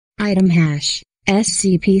Item hash,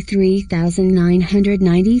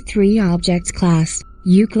 SCP-3993 Object Class,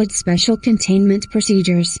 Euclid Special Containment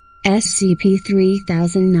Procedures.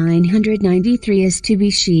 SCP-3993 is to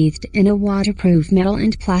be sheathed in a waterproof metal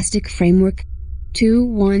and plastic framework. Two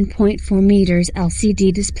 1.4 meters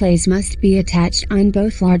LCD displays must be attached on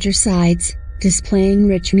both larger sides, displaying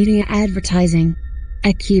rich media advertising.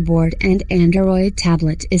 A keyboard and Android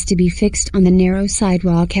tablet is to be fixed on the narrow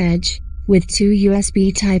sidewalk edge, with two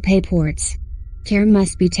USB Type-A ports. Care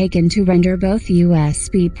must be taken to render both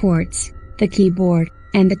USB ports, the keyboard,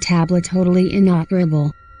 and the tablet totally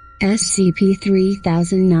inoperable.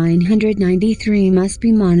 SCP-3993 must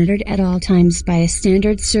be monitored at all times by a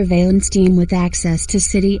standard surveillance team with access to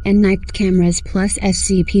city and night cameras plus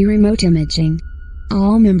SCP remote imaging.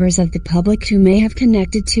 All members of the public who may have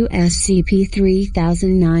connected to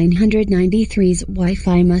SCP-3993's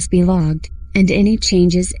Wi-Fi must be logged, and any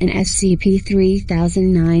changes in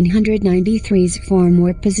SCP-3993's form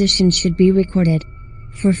or position should be recorded.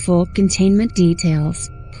 For full containment details,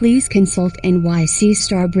 please consult NYC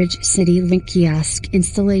Starbridge City Link Kiosk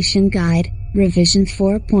Installation Guide, Revision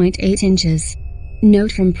 4.8 inches.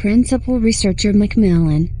 Note from Principal Researcher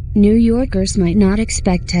Macmillan, New Yorkers might not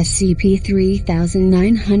expect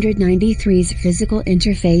SCP-3993's physical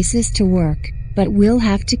interfaces to work, but we'll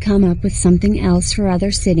have to come up with something else for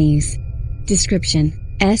other cities. Description: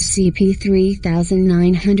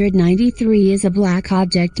 SCP-3993 is a black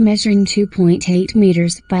object measuring 2.8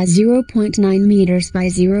 meters by 0.9 meters by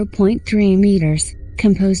 0.3 meters,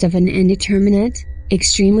 composed of an indeterminate,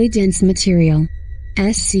 extremely dense material.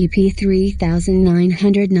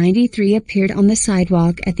 SCP-3993 appeared on the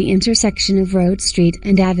sidewalk at the intersection of Road Street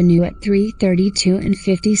and Avenue at 3:32 and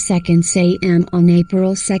 52 a.m. on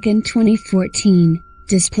April 2, 2014,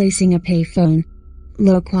 displacing a payphone.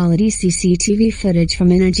 Low-quality CCTV footage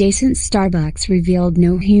from an adjacent Starbucks revealed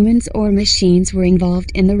no humans or machines were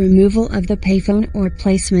involved in the removal of the payphone or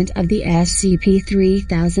placement of the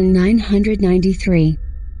SCP-3993.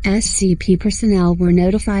 SCP personnel were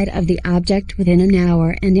notified of the object within an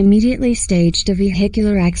hour and immediately staged a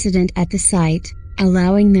vehicular accident at the site,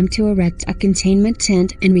 allowing them to erect a containment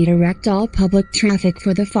tent and redirect all public traffic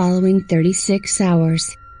for the following 36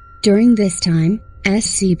 hours. During this time,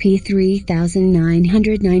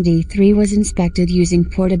 SCP-3993 was inspected using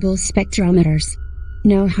portable spectrometers.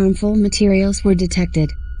 No harmful materials were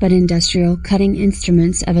detected, but industrial cutting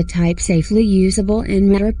instruments of a type safely usable in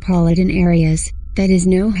metropolitan areas, that is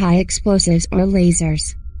no high explosives or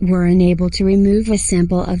lasers, were unable to remove a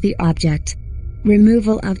sample of the object.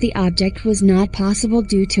 Removal of the object was not possible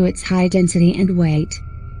due to its high density and weight.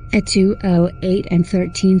 At 2:08 and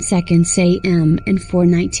 13 seconds a.m. and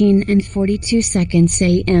 4:19 and 42 seconds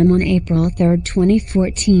a.m. on April 3,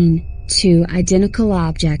 2014, two identical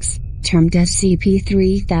objects, termed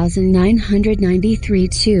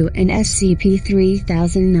SCP-3993-2 and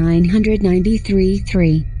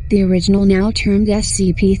SCP-3993-3, the original now termed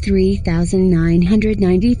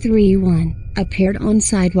SCP-3993-1, appeared on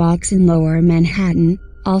sidewalks in Lower Manhattan,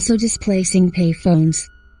 also displacing payphones.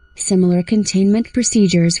 Similar containment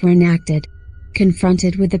procedures were enacted.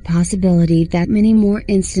 Confronted with the possibility that many more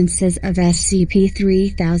instances of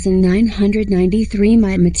SCP-3993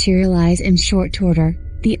 might materialize in short order,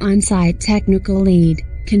 the on-site technical lead,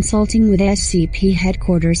 consulting with SCP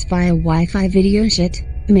headquarters via Wi-Fi video chat,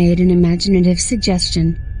 made an imaginative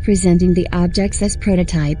suggestion, presenting the objects as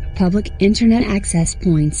prototype public internet access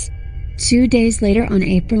points. 2 days later, on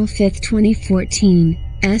April 5, 2014,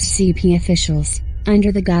 SCP officials,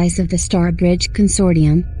 under the guise of the Starbridge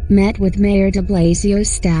Consortium, met with Mayor de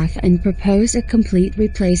Blasio's staff and proposed a complete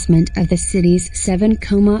replacement of the city's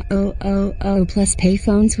 7,000+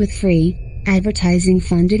 payphones with free,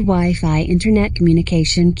 advertising-funded Wi-Fi internet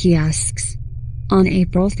communication kiosks. On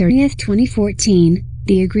April 30, 2014,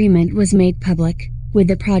 the agreement was made public, with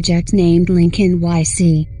the project named Lincoln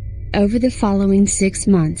YC. Over the following 6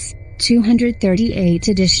 months, 238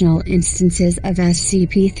 additional instances of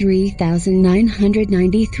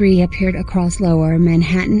SCP-3993 appeared across Lower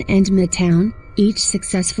Manhattan and Midtown, each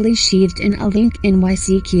successfully sheathed in a Link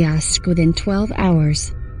NYC kiosk within 12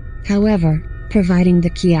 hours. However, providing the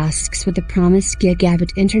kiosks with the promised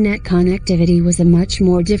gigabit internet connectivity was a much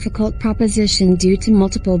more difficult proposition due to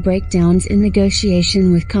multiple breakdowns in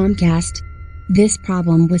negotiation with Comcast. This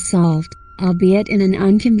problem was solved, albeit in an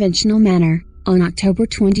unconventional manner, on October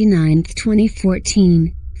 29,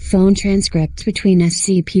 2014. Phone transcripts between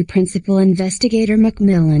SCP Principal Investigator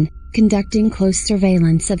Macmillan, conducting close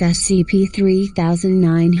surveillance of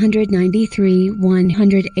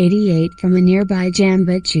SCP-3993-188 from a nearby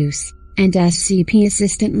Jamba Juice, and SCP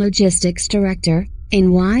Assistant Logistics Director,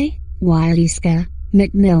 NY, Waiska,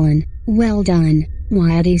 Macmillan, well done,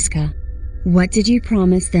 Wadiska. What did you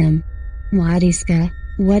promise them? Wadiska,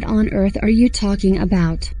 what on earth are you talking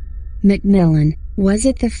about? Macmillan, was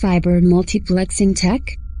it the fiber multiplexing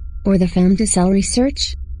tech? Or the femtocell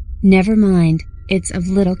research? Never mind, it's of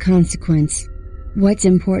little consequence. What's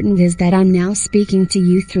important is that I'm now speaking to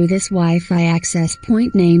you through this Wi-Fi access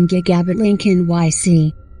point named Gigabit Link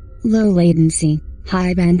NYC. Low latency,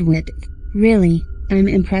 high bandwidth. Really, I'm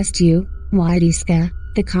impressed you, Wadiska.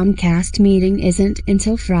 The Comcast meeting isn't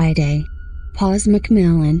until Friday. Pause.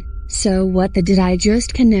 Macmillan, so what did I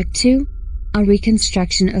just connect to? A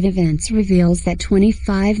reconstruction of events reveals that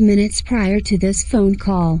 25 minutes prior to this phone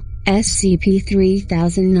call,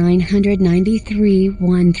 SCP-3993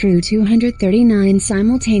 1 through 239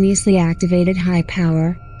 simultaneously activated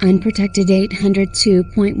high-power, unprotected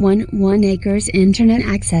 802.11 acres Internet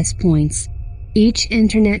access points. Each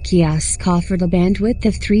Internet kiosk offered a bandwidth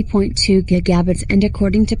of 3.2 gigabits and,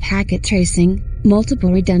 according to packet tracing, multiple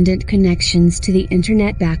redundant connections to the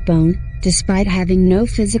Internet backbone, despite having no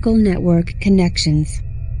physical network connections.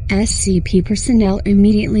 SCP personnel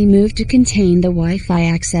immediately moved to contain the Wi-Fi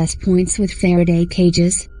access points with Faraday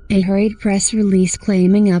cages. A hurried press release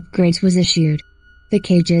claiming upgrades was issued. The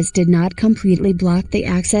cages did not completely block the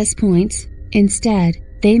access points, instead,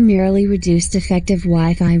 they merely reduced effective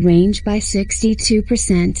Wi-Fi range by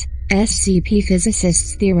 62%. SCP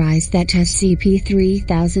physicists theorized that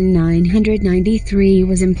SCP-3993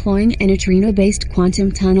 was employing a neutrino-based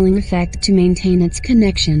quantum tunneling effect to maintain its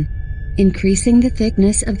connection. Increasing the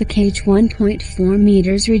thickness of the cage 1.4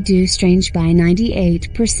 meters reduced range by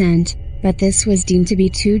 98%, but this was deemed to be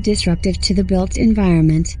too disruptive to the built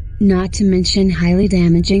environment, not to mention highly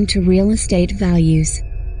damaging to real estate values.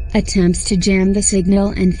 Attempts to jam the signal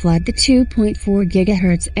and flood the 2.4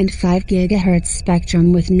 GHz and 5 GHz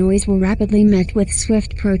spectrum with noise were rapidly met with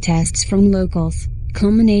swift protests from locals,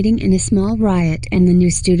 culminating in a small riot in the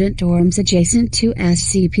new student dorms adjacent to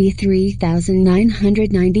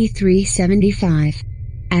SCP-3993-75.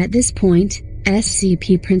 At this point,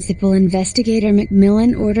 SCP Principal Investigator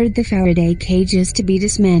Macmillan ordered the Faraday cages to be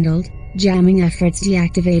dismantled, jamming efforts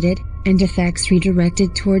deactivated, and effects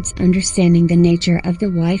redirected towards understanding the nature of the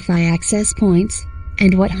Wi-Fi access points,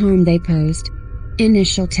 and what harm they posed.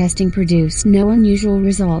 Initial testing produced no unusual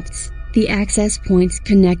results. The access points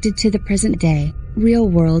connected to the present-day,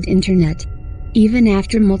 real-world Internet. Even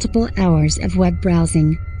after multiple hours of web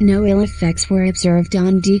browsing, no ill effects were observed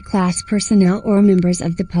on D-Class personnel or members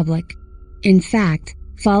of the public. In fact,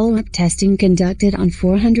 follow-up testing conducted on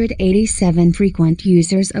 487 frequent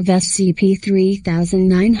users of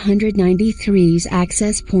SCP-3993's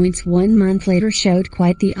access points 1 month later showed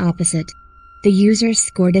quite the opposite. The users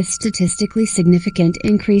scored a statistically significant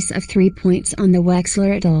increase of 3 points on the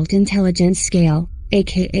Wechsler Adult Intelligence Scale,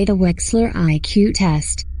 aka the Wechsler IQ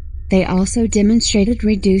test. They also demonstrated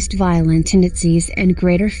reduced violent tendencies and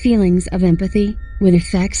greater feelings of empathy, with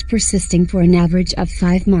effects persisting for an average of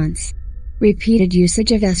 5 months. Repeated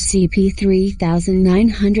usage of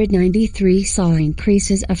SCP-3993 saw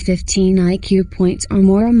increases of 15 IQ points or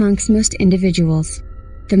more amongst most individuals.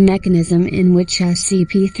 The mechanism in which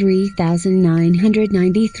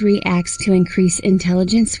SCP-3993 acts to increase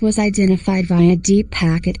intelligence was identified via deep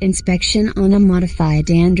packet inspection on a modified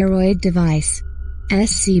Android device.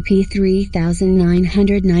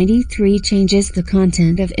 SCP-3993 changes the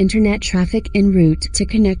content of Internet traffic en route to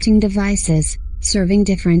connecting devices, serving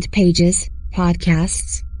different pages,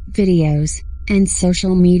 podcasts, videos, and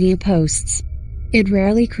social media posts. It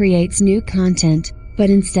rarely creates new content, but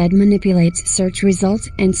instead manipulates search results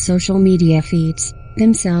and social media feeds,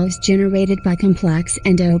 themselves generated by complex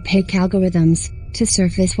and opaque algorithms, to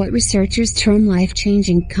surface what researchers term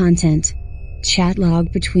life-changing content. Chat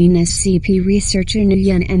log between SCP researcher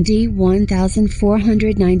Nguyen and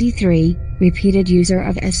D-1493, repeated user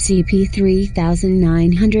of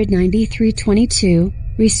SCP-3993-22,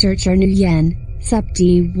 researcher Nguyen, Sup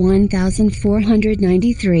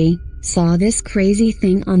D-1493, saw this crazy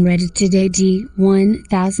thing on Reddit today.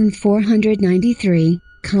 D-1493,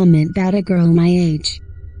 comment about a girl my age.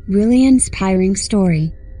 Really inspiring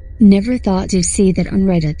story. Never thought to see that on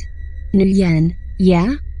Reddit. Nguyen,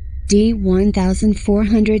 yeah?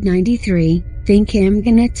 D-1493, think I'm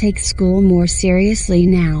gonna take school more seriously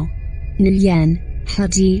now. Nguyen,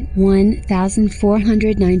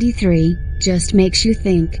 D-1493, just makes you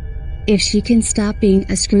think. If she can stop being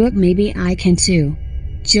a screw-up, maybe I can too.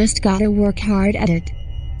 Just gotta work hard at it.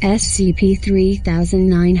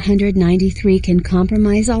 SCP-3993 can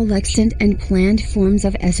compromise all extant and planned forms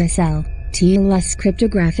of SSL, TLS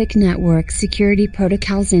cryptographic network security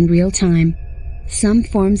protocols in real time. Some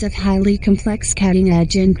forms of highly complex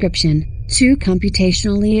cutting-edge encryption, too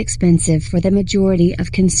computationally expensive for the majority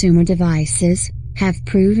of consumer devices, have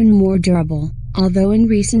proven more durable, although in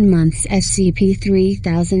recent months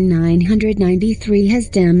SCP-3993 has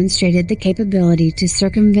demonstrated the capability to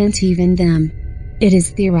circumvent even them. It is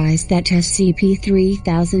theorized that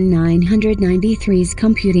SCP-3993's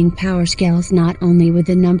computing power scales not only with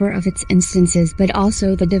the number of its instances but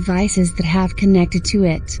also the devices that have connected to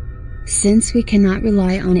it. Since we cannot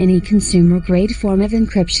rely on any consumer-grade form of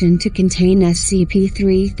encryption to contain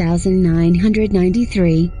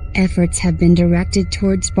SCP-3993, efforts have been directed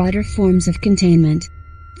towards broader forms of containment.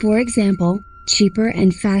 For example, cheaper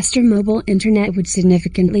and faster mobile internet would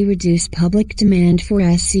significantly reduce public demand for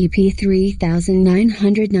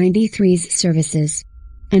SCP-3993's services.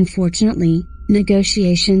 Unfortunately,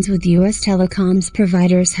 negotiations with U.S. telecoms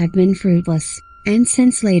providers have been fruitless, and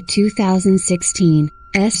since late 2016,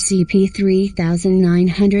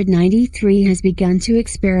 SCP-3993 has begun to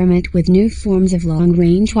experiment with new forms of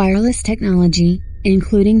long-range wireless technology,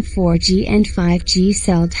 including 4G and 5G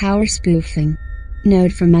cell tower spoofing.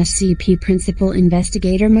 Note from SCP Principal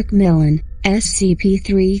Investigator Macmillan,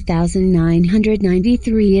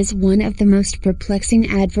 SCP-3993 is one of the most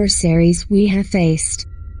perplexing adversaries we have faced.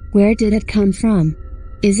 Where did it come from?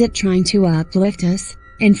 Is it trying to uplift us,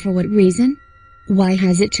 and for what reason? Why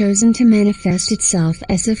has it chosen to manifest itself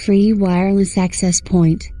as a free wireless access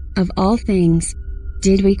point, of all things?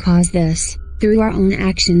 Did we cause this, through our own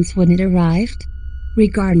actions when it arrived?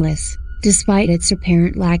 Regardless, despite its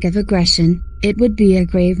apparent lack of aggression, it would be a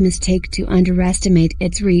grave mistake to underestimate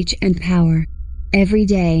its reach and power. Every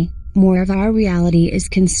day, more of our reality is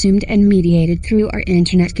consumed and mediated through our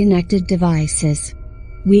internet-connected devices.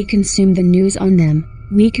 We consume the news on them,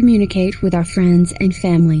 we communicate with our friends and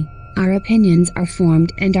family. Our opinions are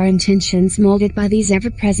formed and our intentions molded by these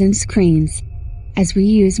ever-present screens. As we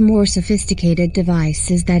use more sophisticated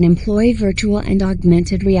devices that employ virtual and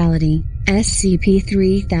augmented reality,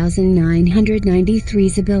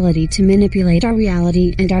 SCP-3993's ability to manipulate our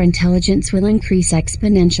reality and our intelligence will increase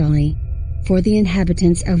exponentially. For the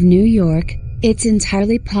inhabitants of New York, it's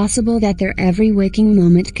entirely possible that their every waking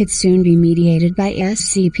moment could soon be mediated by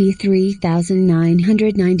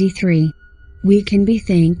SCP-3993. We can be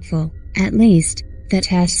thankful, at least, that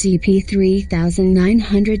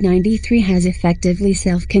SCP-3993 has effectively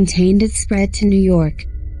self-contained its spread to New York.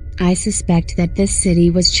 I suspect that this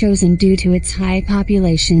city was chosen due to its high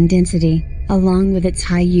population density, along with its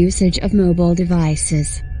high usage of mobile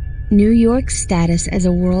devices. New York's status as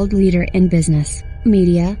a world leader in business,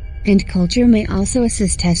 media, and culture may also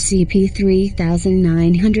assist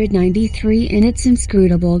SCP-3993 in its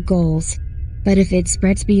inscrutable goals. But if it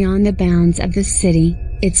spreads beyond the bounds of the city,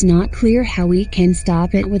 it's not clear how we can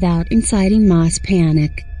stop it without inciting mass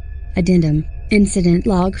panic. Addendum: Incident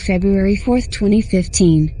Log February 4,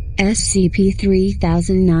 2015.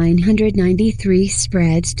 SCP-3993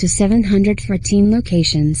 spreads to 714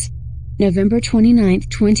 locations. November 29,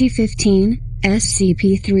 2015.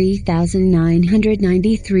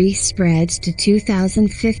 SCP-3993 spreads to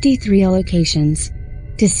 2,053 locations.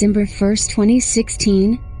 December 1,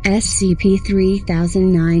 2016.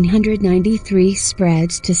 SCP-3993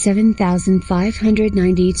 spreads to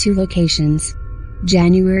 7,592 locations.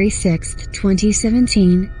 January 6,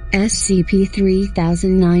 2017,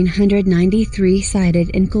 SCP-3993 sighted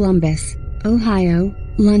in Columbus, Ohio,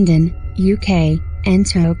 London, UK, and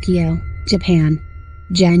Tokyo, Japan.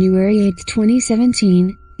 January 8,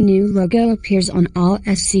 2017, new logo appears on all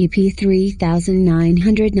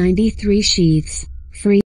SCP-3993 sheaths. Free